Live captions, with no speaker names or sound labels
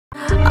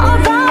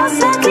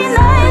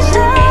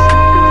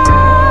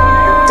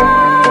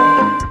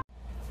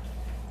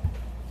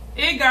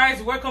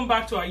welcome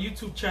back to our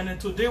YouTube channel.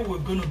 Today we're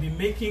going to be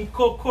making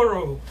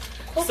kokoro.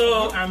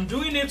 So I'm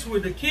doing it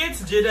with the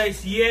kids. Jada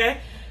is here,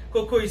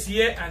 Coco is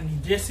here,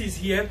 and Jessie is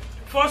here.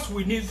 First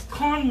we need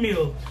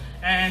cornmeal,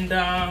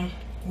 and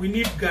we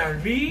need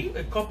garri,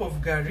 a cup of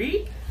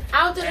garri.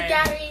 I'll do the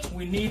garri.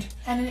 We need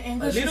and in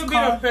English a little bit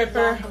of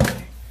pepper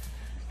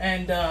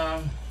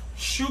and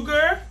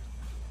sugar,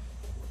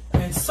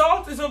 and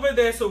salt is over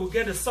there, so we'll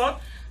get the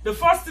salt. The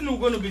first thing we're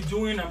going to be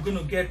doing, I'm going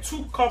to get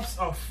 2 cups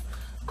of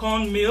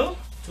cornmeal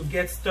to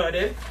get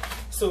started.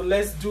 So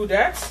let's do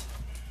that.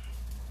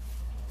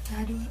 Can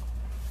I do it?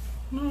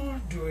 No,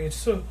 do it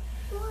so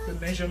the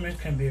measurement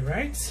can be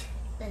right.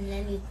 And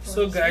then you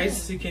so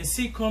guys, you can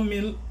see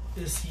cornmeal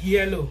is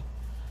yellow.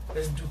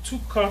 Let's do 2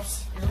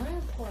 cups. I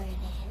want to pour it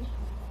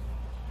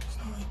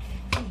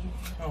in.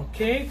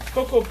 Okay,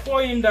 Coco,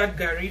 pour in that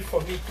garri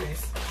for me,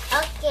 please.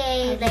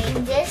 Okay,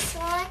 like this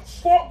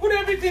much. Put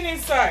everything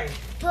inside.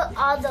 Put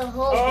all the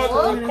whole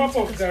all the cup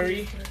of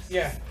garri.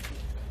 Yeah.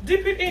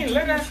 Dip it in.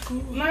 Let us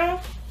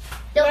now.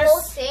 The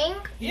whole thing?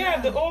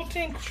 Yeah, the whole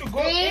thing should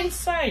go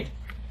inside.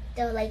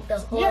 The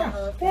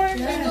whole pour it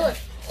in.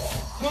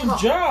 Good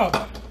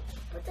job.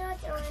 Put that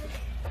on.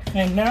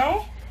 And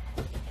now,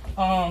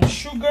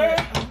 sugar.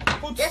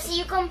 Jesse,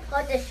 you can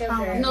put the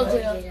sugar. No,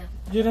 Jada.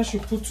 Jada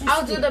should put 2 scoops.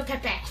 I'll do the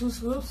pepper. 2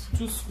 scoops?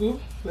 2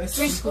 scoops. Let's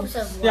 3 scoops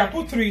of water. Yeah,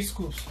 put 3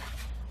 scoops.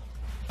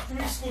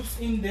 3 scoops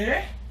in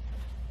there.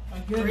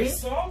 And get the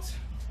salt.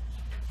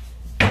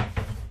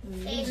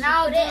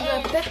 Now do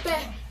the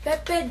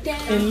pepper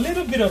down. A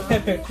little bit of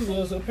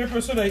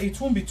pepper, so that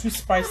it won't be too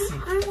spicy.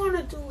 I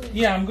want to do it.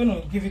 Yeah, I'm going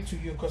to give it to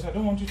you because I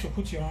don't want you to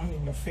put your hand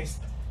in your face.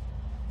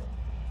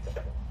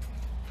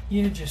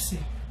 Yeah, Jessie.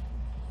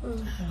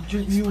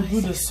 You will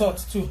do the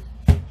salt too.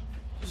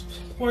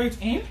 Pour it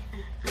in.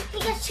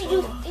 Because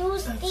you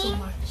use too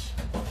much.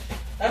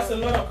 That's a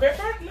lot of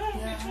pepper? No,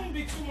 it won't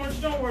be too much,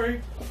 don't worry.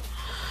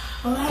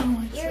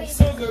 Well,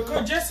 so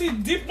good. Jesse,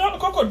 dip not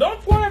Coco, don't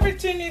pour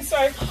everything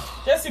inside.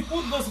 Jesse,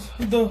 put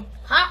the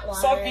hot water.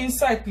 Salt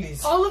inside,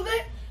 please. All of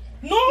it?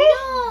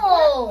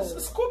 No!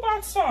 Scoop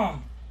out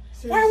some.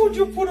 Why would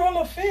you put all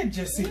of it,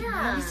 Jesse?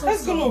 Yeah.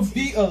 That's gonna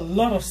be a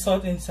lot of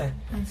salt inside.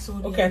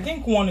 Okay, I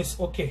think 1 is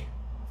okay.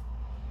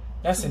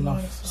 That's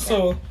enough.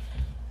 So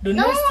the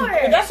next two,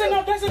 that's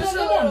enough. That's enough.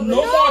 No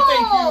more.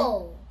 Thank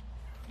you.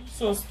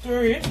 So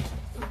stir it.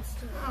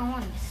 I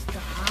want to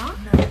stop.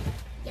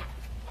 Yeah.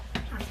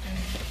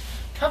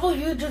 How about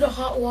you do the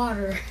hot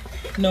water?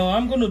 No,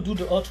 I'm gonna do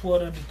the hot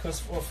water because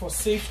for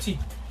safety.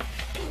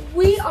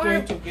 We stir are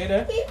it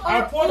together.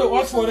 I'll pour the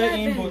hot water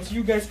in, but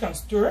you guys can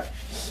stir.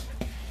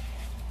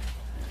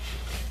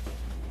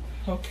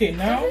 Okay,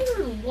 now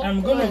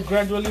I'm gonna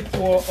gradually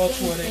pour hot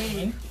water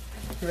in.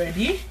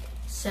 Ready?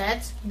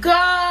 Set,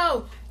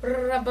 go!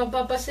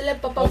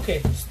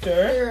 Okay,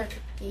 stir.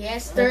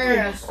 Yes,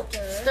 stir.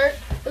 Okay. Stir.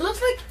 It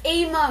looks like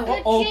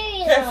A-mug. Oh,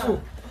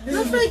 careful. It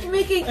looks like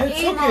making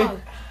A-mug.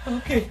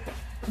 Okay.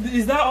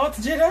 Is that hot,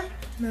 Jada?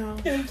 No.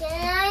 Can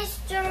I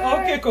stir?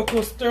 Okay,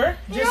 Coco, stir.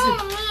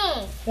 Jesse,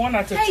 me. 1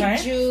 at a hey, time.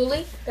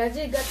 Julie. Got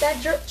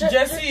that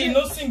Jesse,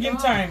 no singing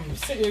time.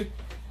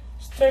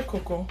 Stir,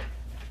 Coco.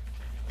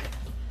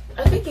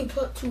 I think you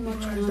put too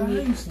much on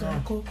it.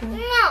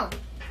 No.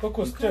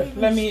 Coco, stir.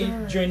 Let me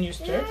join you,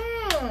 stir.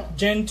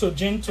 Gentle.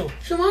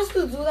 She wants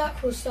to do that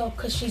herself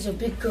because she's a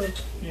big girl.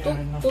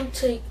 Yeah, don't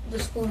take the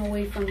spoon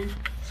away from her.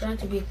 She's trying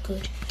to be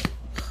good.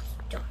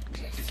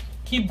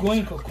 Keep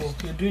going, Coco.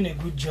 You're doing a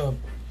good job.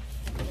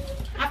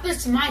 After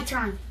it's my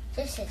turn.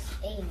 This is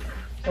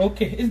A.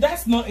 Okay,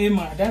 that's not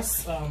Emma.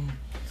 That's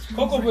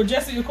Coco. But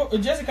Jesse,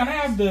 can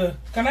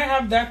I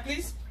have that,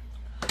 please?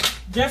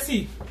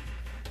 Jesse.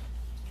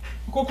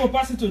 Coco,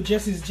 pass it to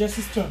Jesse. It's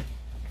Jesse's turn.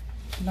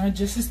 Now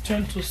Jesse's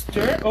turn to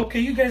stir. Okay,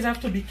 you guys have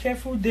to be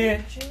careful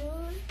there.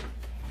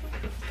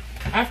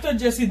 After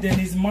Jesse, then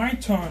it's my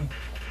turn,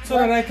 so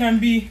that I can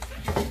be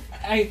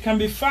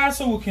fast,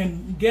 so we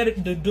can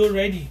get the dough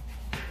ready.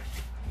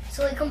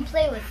 So we can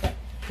play with it.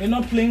 We're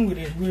not playing with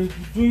it.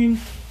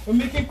 We're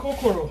making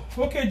kokoro.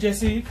 Okay,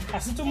 Jesse.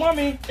 Pass it to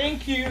mommy.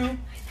 Thank you.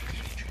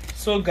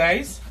 So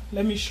guys,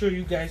 let me show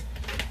you guys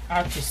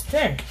how to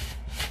stir.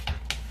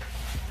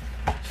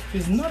 If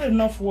there's not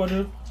enough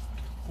water,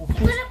 we'll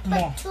put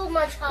more. Too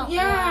much hot water.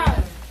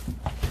 Yeah.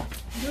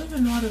 You don't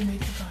even know how to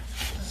make it.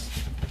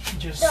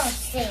 Just don't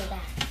say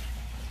that.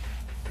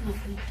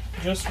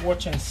 Just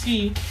watch and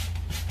see.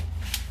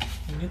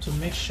 You need to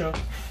make sure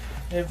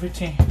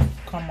everything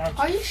come out.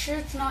 Are you sure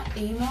it's not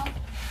A-mug?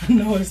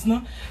 No, it's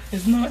not.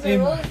 It's not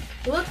Emma.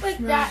 It looks like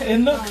that. It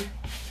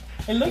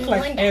look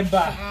like Eba.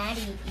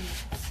 Daddy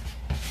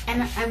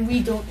eats. And we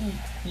don't eat.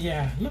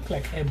 Yeah, look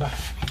like Eba.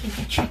 I think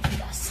you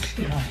tricked us.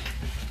 No.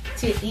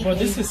 To eat But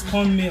this is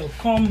cornmeal.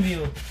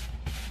 Cornmeal.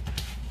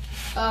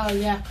 Oh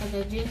yeah, because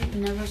I didn't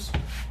never.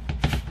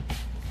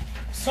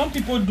 Some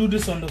people do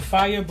this on the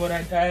fire, but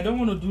I don't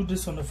want to do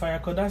this on the fire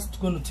because that's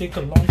going to take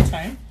a long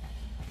time.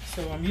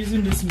 So I'm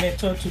using this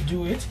method to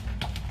do it.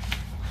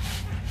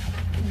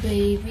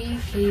 Baby,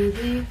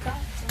 got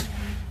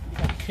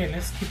Okay,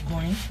 let's keep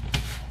going.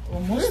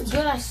 Almost. We're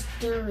good at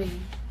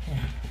stirring.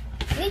 Yeah.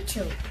 Me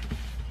too.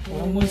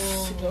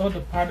 Almost all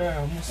the powder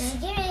almost.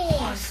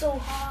 Oh, so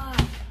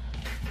hot.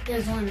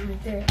 There's one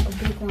right there, a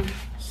big one.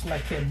 It's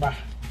like a bar.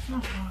 It's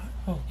not hot.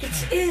 Okay.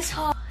 It is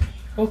hot.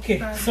 Okay,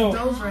 so The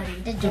dough's ready.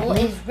 The dough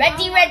is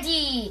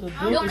ready. the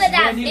dough Look is at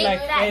that ready big like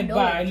fat a dough.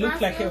 bar. It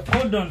looks like a.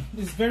 Hold on,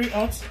 it's very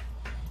hot. You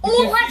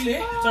Oh, can feel that's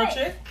it. hot. Touch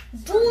it.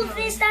 Do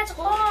this, that's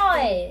hot.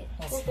 Okay.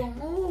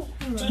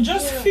 So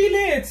just feel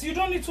it. You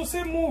don't need to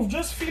say move.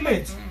 Just feel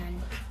it.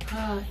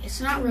 It's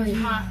not really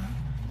hot.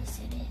 Yes,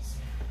 it is.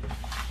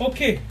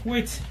 Okay,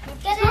 wait.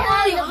 Get it Not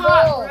out really of the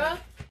hot, bowl.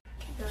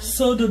 bro.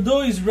 So the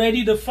dough is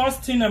ready. The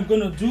first thing I'm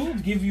gonna do,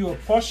 give you a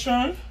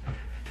portion.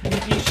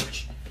 Give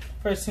each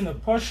person a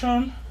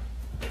portion.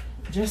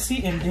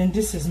 Jesse, and then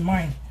this is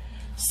mine.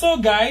 So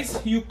guys,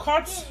 you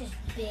cut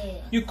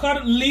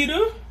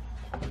little,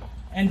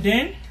 and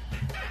then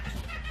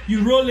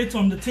you roll it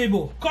on the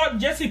table. Cut,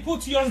 Jesse,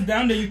 put yours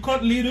down. Then you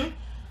cut little.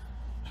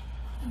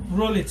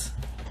 Roll it.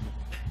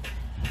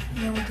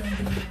 Yeah, we're gonna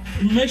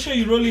do it. Make sure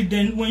you roll it.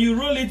 Then when you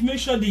roll it, make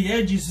sure the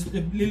edge is a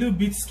little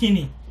bit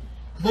skinny.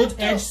 Both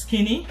edge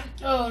skinny.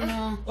 Oh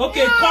no.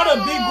 Okay, cut a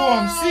big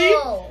one. See,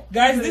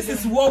 guys, this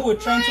is what we're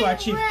trying to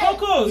achieve.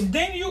 Coco,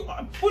 then you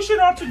push it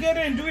all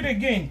together and do it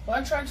again. Well,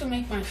 I'm trying to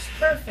make mine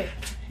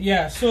perfect.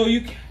 Yeah, so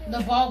you.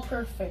 The ball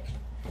perfect.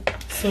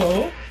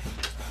 So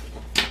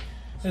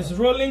it's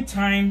rolling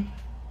time.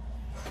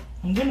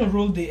 I'm gonna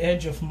roll the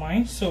edge of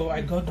mine. So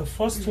I got the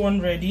first one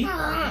ready.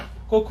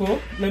 Coco,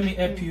 let me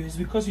help you. It's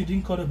because you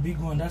didn't cut a big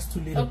one. That's too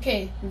little.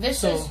 Okay, this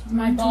So- is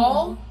my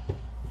ball.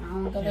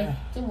 I'm gonna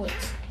do it.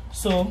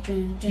 So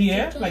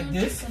here, like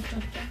this.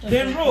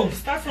 Then roll.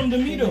 Start from the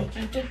middle.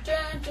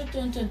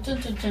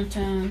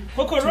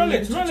 Coco, roll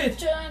it. Roll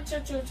it.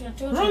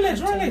 Roll it.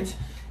 Roll it.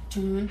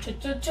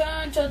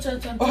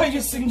 Oh,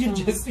 you singing,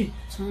 Jesse.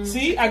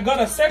 See, I got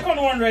a second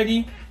one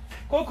ready.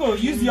 Coco,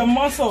 use your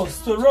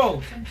muscles to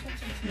roll.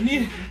 You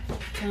need.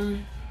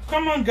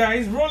 Come on,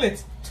 guys, roll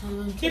it.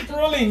 Keep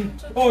rolling.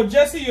 Oh,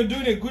 Jesse, you're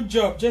doing a good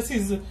job.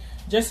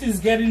 Jesse's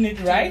getting it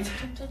right.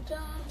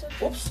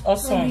 Oops,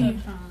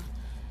 awesome.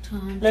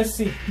 Let's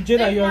see,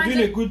 Jada, you're doing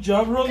a good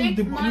job. Roll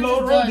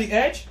the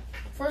edge.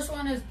 First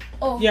one is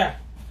Yeah,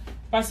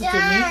 pass it to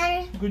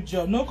me. Good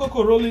job. No,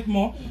 Coco, roll it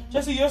more.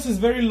 Jesse, yours is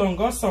very long.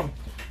 Awesome.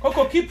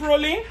 Coco, keep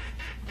rolling.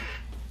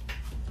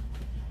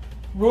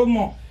 Roll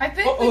more. I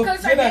think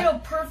because I made a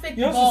perfect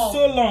yours ball. is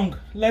so long.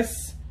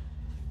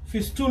 If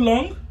it's too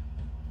long.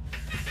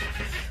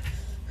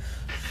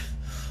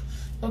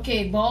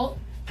 Okay, ball.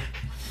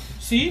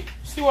 See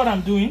what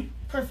I'm doing?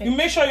 Perfect. You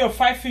make sure your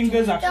 5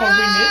 fingers are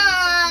covering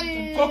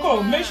it.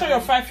 Coco, make sure your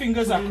 5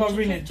 fingers are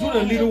covering it. Do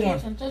the little one.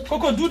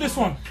 Coco, do this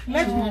one.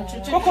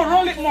 Coco,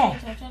 roll it more.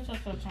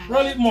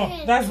 Roll it more.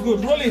 That's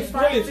good. Roll it.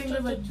 Roll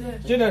it.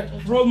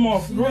 Jada, roll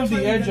more. Roll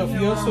the edge of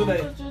yours so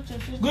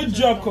that. Good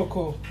job,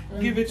 Coco.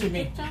 Give it to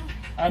me.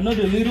 I know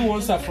the little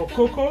ones are for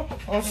Coco.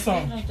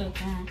 Awesome.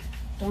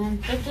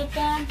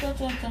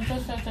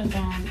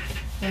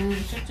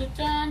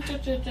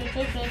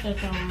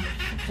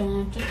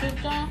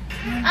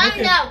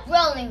 I'm not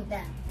rolling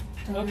them.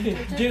 Okay,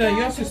 Jada,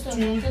 yours is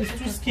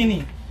too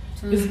skinny.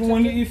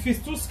 If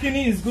it's too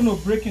skinny, it's gonna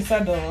break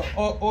inside the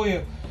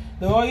oil.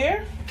 The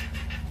oil?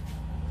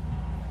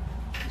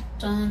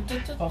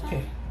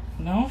 Okay.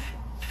 No?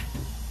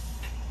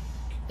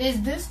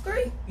 Is this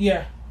great?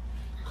 Yeah.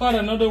 Cut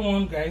another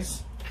one,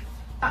 guys.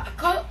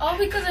 All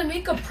because I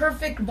make a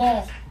perfect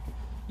ball.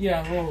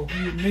 Yeah, roll.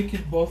 You make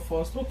it ball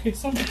first. Okay,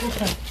 some people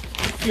can.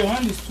 If your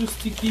hand is too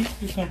sticky,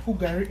 you can put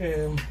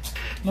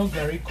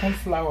corn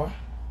flour.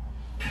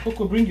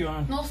 Coco, bring your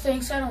hand. No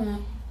thanks, I don't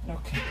want.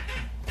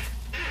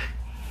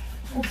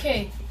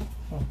 Okay.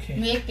 Okay.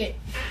 Make it.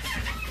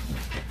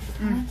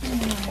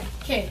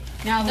 Okay,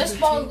 now this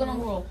ball is gonna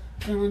roll.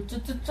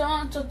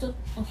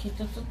 Okay.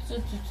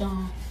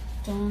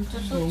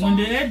 So when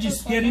the edge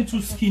is getting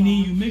too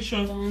skinny, you make sure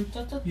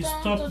you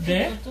stop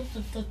there.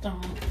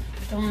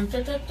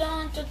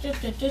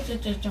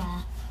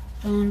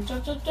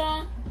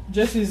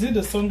 Jesse, is it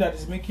the song that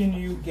is making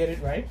you get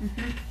it right?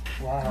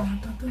 Wow.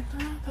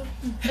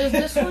 Is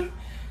this one?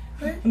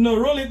 No,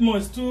 roll it more.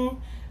 It's too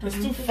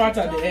fat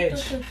at the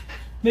edge.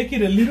 Make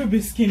it a little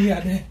bit skinnier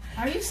there.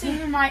 Are you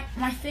saying my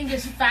thing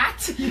is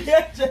fat?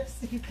 Yeah,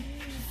 Jesse.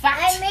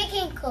 I'm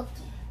making cookies.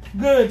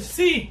 Good.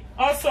 See,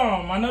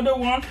 awesome. Another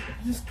one.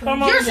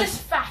 Come on. Yours is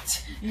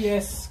fat.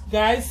 Yes,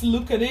 guys,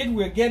 look at it.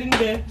 We're getting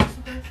there.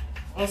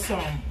 Awesome.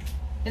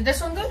 Is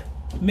this one good?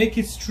 Make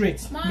it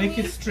straight. Mommy, Make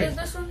it straight. Is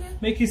this one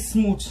good? Make it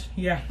smooth.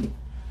 Yeah,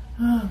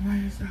 Oh,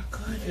 mine is not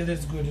good. it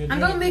is good. You're I'm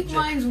doing gonna a make good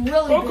job. mine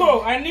really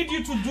Coco, I need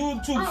you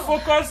to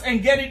focus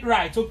and get it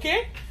right,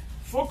 okay?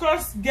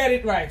 Focus, get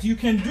it right. You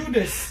can do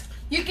this.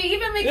 big. You can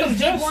even make a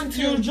big one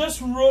too. You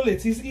just roll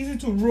it. It's easy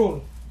to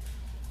roll.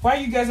 While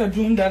you guys are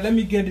doing that, let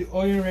me get the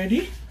oil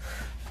ready.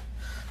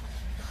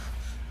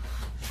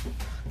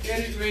 Get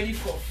it ready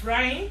for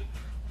frying.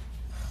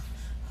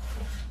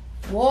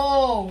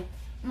 Whoa,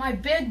 my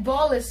big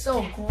ball is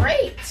so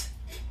great.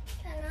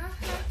 Can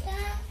I have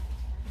that?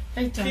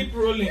 Right there. Keep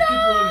rolling, keep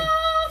rolling.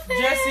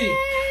 Jesse.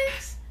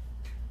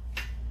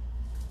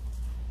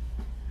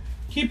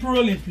 Keep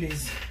rolling,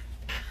 please.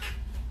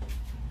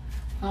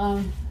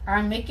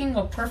 I'm making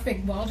a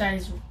perfect ball that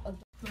is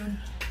Good.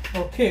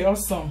 Okay,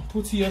 awesome.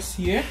 Put yours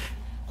here.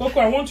 Coco,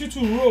 I want you to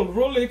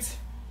roll it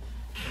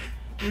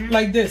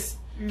like this.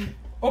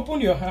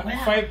 Open your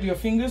your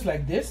fingers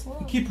like this.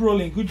 Whoa. Keep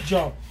rolling. Good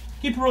job.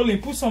 Keep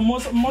rolling. Put some My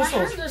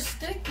muscles. hands are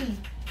sticky.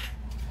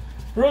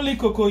 Roll it,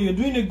 Coco. You're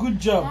doing a good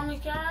job. Mommy,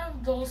 can I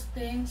have those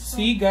things?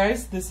 See,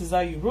 guys, this is how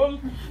you roll.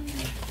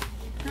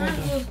 Can I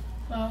have those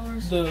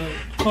flowers? The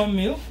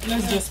cornmeal.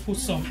 Let's just put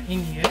some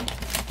in here.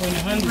 When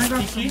your hand I is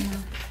got sticky,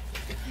 some.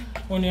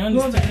 when your hand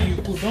is sticky, you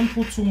put. Don't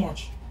put too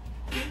much.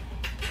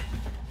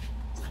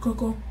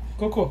 Coco.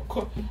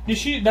 Coco,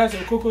 that's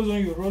a Coco's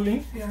on you're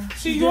rolling. Yeah.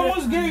 See, you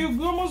almost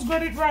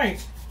got it right.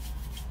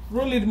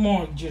 Roll it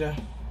more, Jida.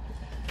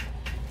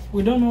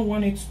 We don't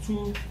want it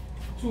too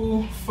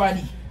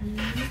fatty.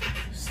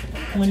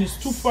 When it's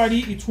too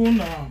fatty, it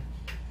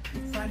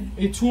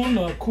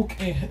won't cook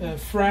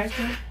fry.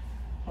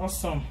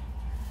 Awesome.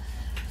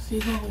 See,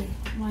 go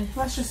away.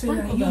 Let's just say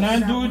that.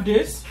 Now do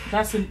this.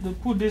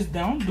 Put this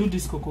down. Do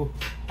this, Coco.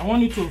 I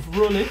want you to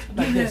roll it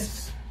like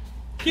this.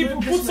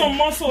 Put some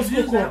muscles,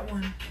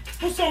 Coco.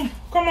 Put some.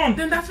 Come on.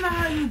 Then that's not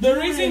how you do The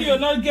reason you're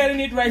not getting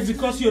it right is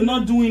because you're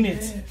not doing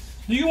it. Yes.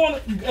 Do you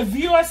want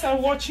viewers are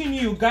watching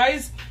you,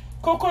 guys?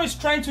 Coco is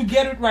trying to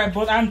get it right,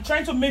 but I'm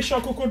trying to make sure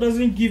Coco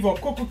doesn't give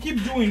up. Coco,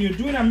 keep doing. You're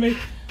doing and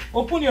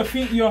open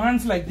your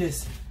hands like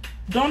this.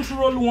 Don't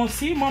roll one.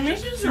 See, mommy.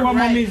 See what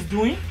mommy is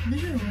doing.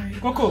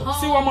 Coco,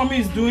 see what mommy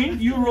is doing.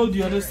 You roll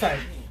the other side.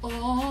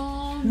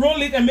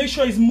 Roll it and make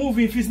sure it's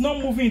moving. If it's not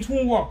moving, it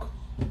won't work.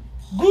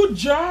 Good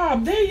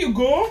job. There you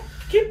go.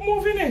 Keep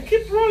moving it.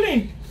 Keep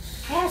rolling.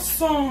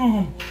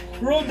 Awesome.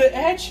 Roll the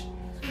edge.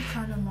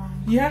 Kind of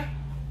long. Yeah.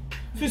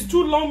 If it's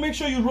too long, make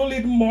sure you roll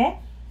it more.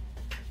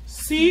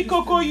 See,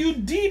 Coco, you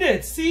did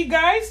it. See,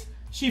 guys?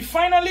 She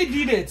finally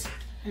did it.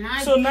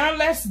 So now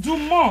let's do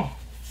more.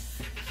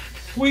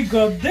 We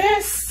got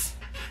this.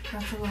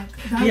 That's a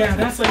lot.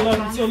 That's a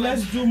lot. So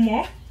let's do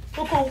more.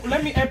 Coco,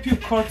 let me help you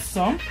cut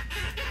some.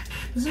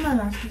 This is my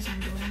last piece I'm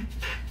doing.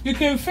 You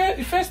can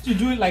first you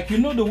do it like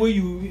the way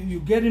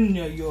you get in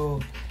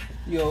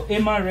your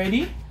Emma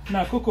ready.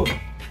 Now, Coco,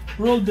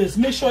 roll this.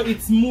 Make sure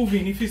it's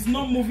moving. If it's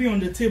not moving on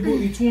the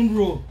table, it won't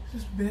roll.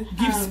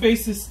 Give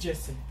spaces,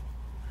 Jesse.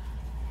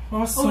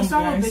 Awesome, it's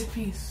not guys. a big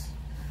piece.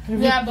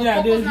 Yeah, but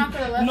Coco's not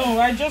gonna let No,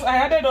 I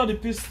added all the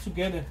pieces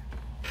together.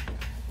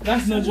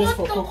 That's not just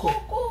for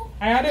Coco.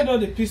 I added all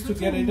the pieces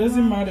together. It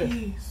doesn't matter.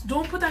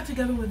 Don't put that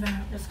together with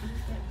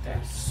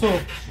that.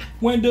 So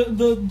when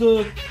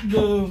the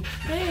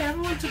Hey,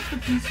 everyone took the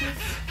pieces.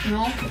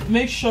 No.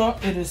 make sure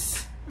it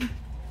is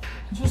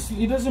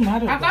it doesn't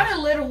matter. I got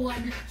a little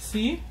one.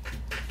 See?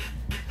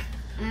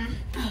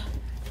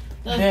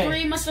 The There.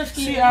 three must have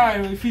See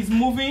if he's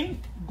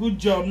moving, good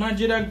job.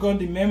 Najeda got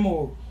the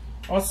memo.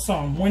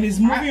 Awesome. When it's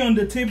moving on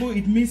the table,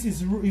 it means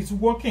it's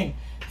working.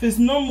 If it's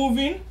not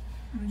moving,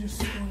 Let me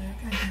just fold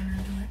it. I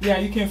can't do it. yeah,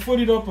 you can fold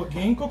it up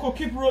again. Coco,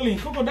 keep rolling.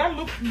 Coco,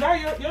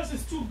 yours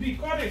is too big.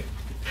 Cut it.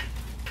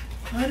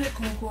 Cut it,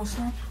 Coco.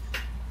 Stop.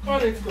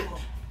 Cut it, Coco.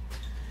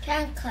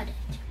 Can't cut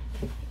it.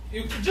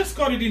 You just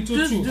cut it into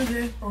Just two. do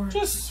this. Or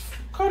Just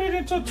cut it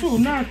into two.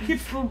 Now keep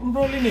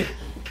rolling it.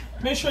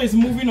 Make sure it's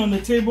moving on the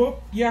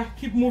table. Yeah,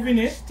 keep moving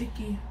it.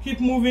 sticky.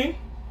 Keep moving.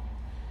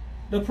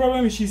 The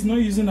problem is she's not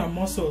using her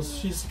muscles.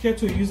 She's scared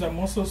to use her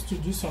muscles to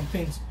do some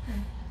things.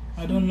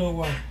 I don't know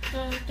why.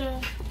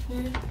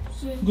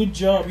 Good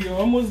job. You're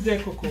almost there,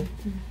 Coco.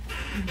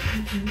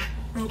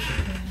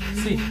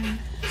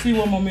 See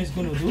what mommy is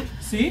going to do.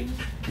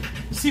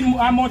 See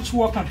how much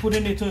work I'm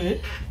putting into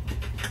it.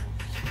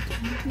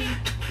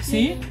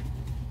 See?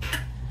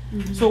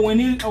 So when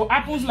it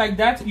happens like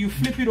that, you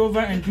flip it over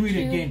and do it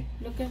again.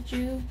 Look at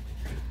you.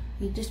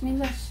 You just made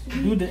less.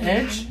 Do the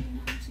edge.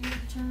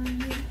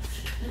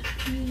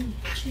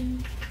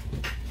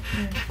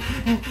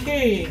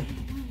 Okay.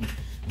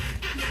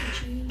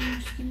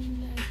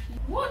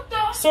 What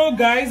the? So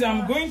guys,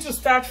 I'm going to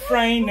start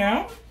frying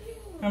now.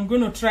 I'm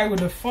going to try with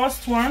the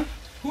first one.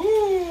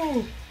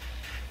 Ooh.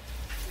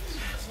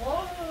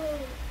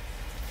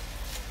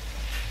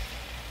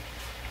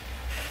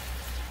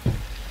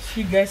 So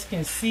you guys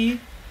can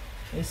see,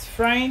 it's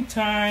frying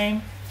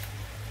time.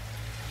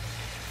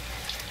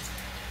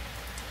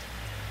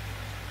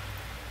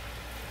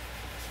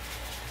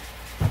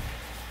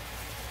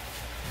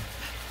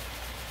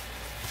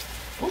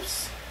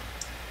 Oops.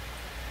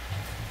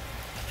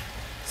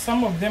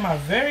 Some of them are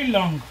very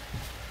long.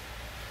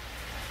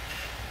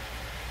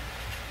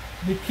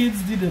 The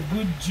kids did a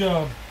good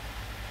job.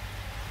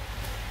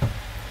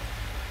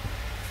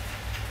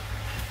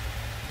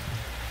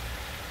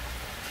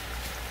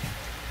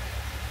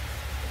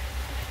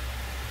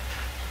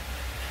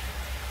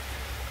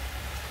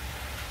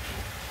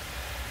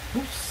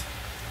 Oops.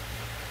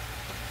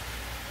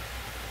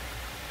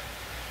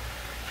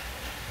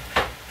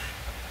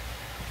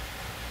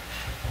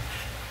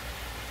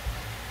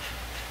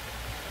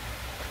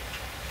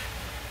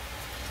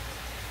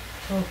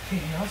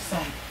 Okay, awesome.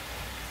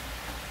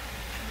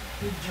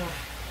 Good job.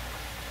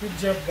 Good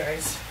job,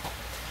 guys.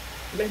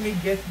 Let me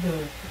get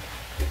the,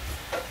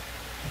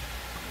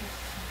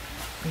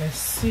 let's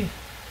see.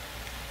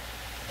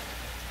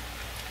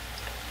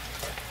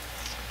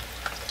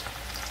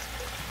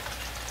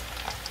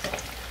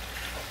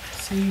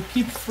 So you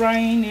keep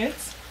frying it.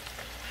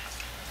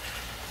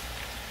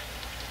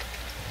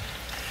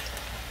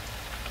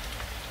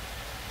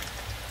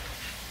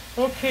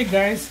 Okay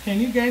guys, can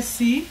you guys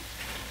see?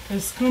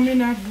 It's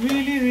coming out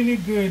really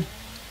good.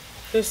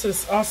 This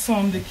is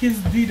awesome. The kids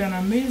did an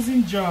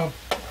amazing job.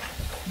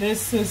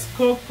 This is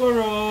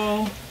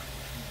kokoro.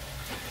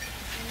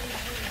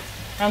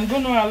 I'm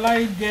gonna allow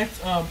it get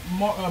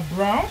more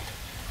brown,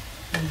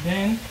 and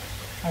then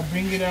I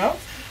bring it out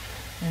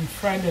and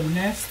fry the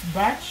next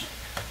batch.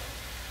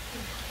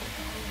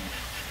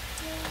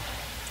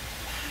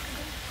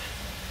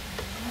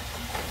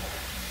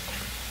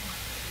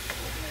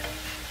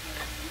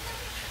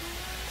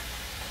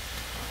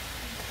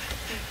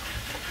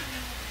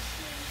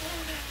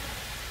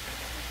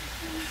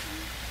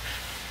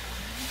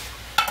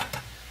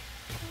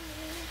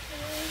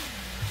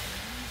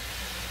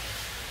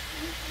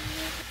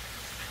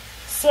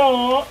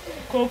 So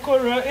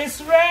kokoro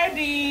is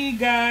ready,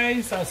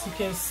 guys. As you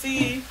can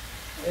see,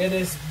 it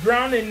is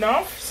brown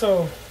enough,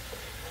 so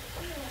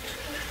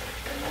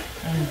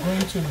I'm going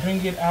to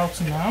bring it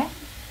out now.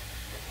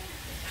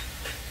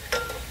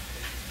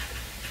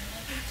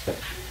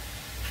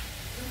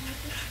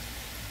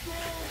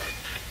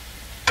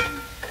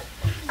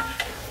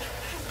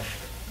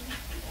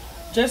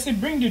 Jesse,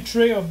 bring the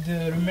tray of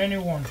the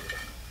remaining one.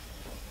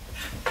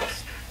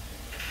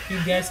 You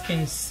guys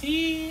can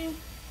see.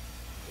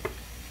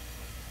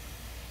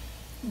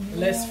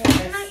 Let's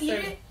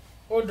fry.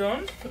 Hold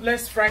on.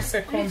 Let's fry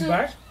second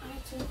batch.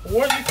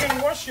 You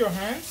can wash your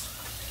hands.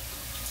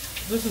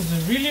 This is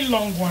a really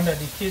long one that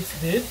the kids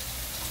did.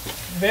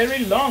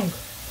 Very long.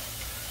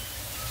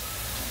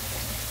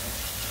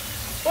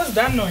 What's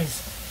that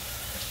noise?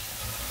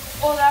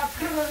 Oh,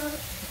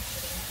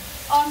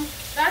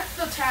 that's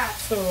the tap.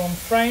 So I'm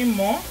frying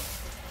more.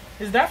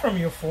 Is that from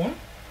your phone?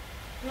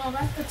 No,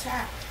 that's the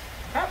tap.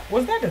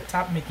 Was that the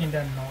tap making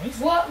that noise?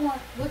 What one?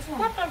 Which one?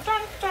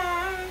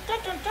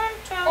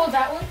 Oh,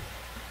 that one?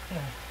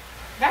 Yeah.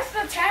 That's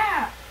the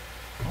tap.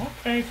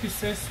 Okay, if you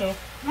say so.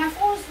 My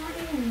phone's not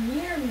even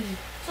near me.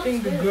 I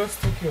think the girls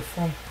took your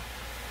phone.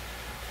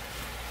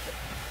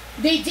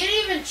 They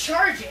didn't even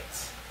charge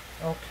it.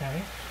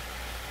 Okay.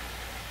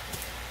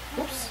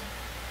 Oops.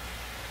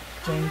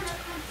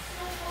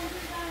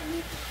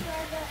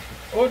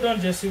 Hold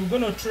on, Jesse. We're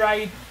going to try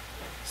it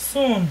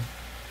soon.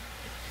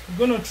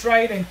 We're going to try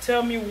it and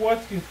tell me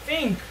what you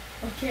think.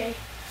 Okay.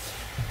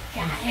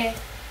 Got it.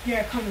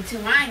 You're coming to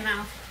my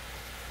mouth.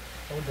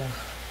 Hold on.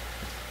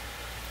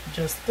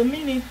 Just a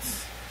minute.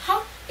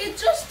 How? It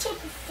just took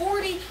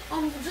 40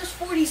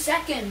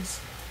 seconds.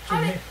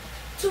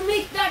 To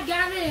make that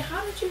garri,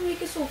 how did you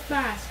make it so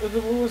fast? It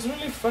was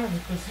really fun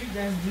because you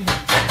guys did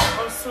an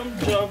awesome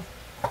job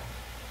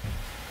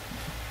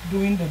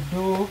doing the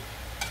dough.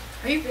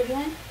 Are you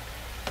videoing?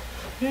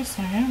 Yes,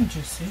 I am,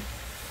 Jesse.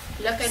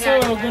 Look at So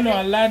that. we're going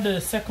to allow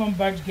the second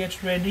batch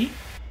get ready.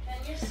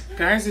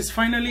 Guys, it's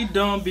finally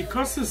done.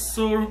 Because it's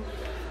so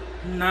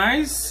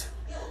nice,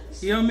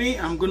 yummy,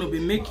 I'm going to be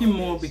making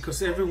more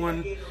because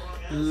everyone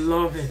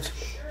love it.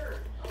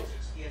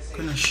 I'm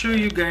going to show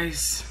you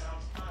guys.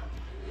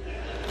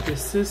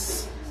 This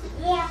is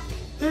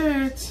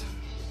it.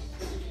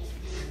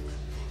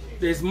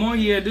 There's more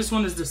here. This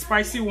one is the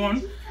spicy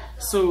one.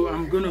 So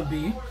I'm going to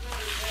be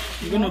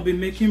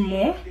making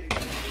more.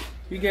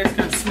 You guys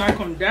can snack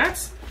on that.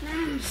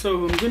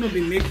 So I'm going to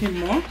be making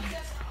more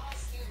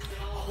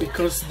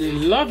because they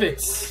love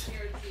it.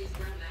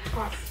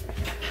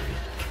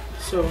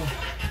 So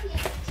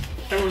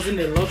that wasn't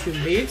a lot we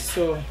made,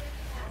 so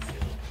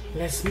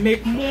let's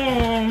make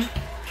more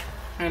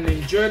and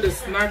enjoy the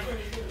snack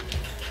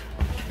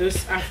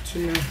this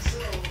afternoon.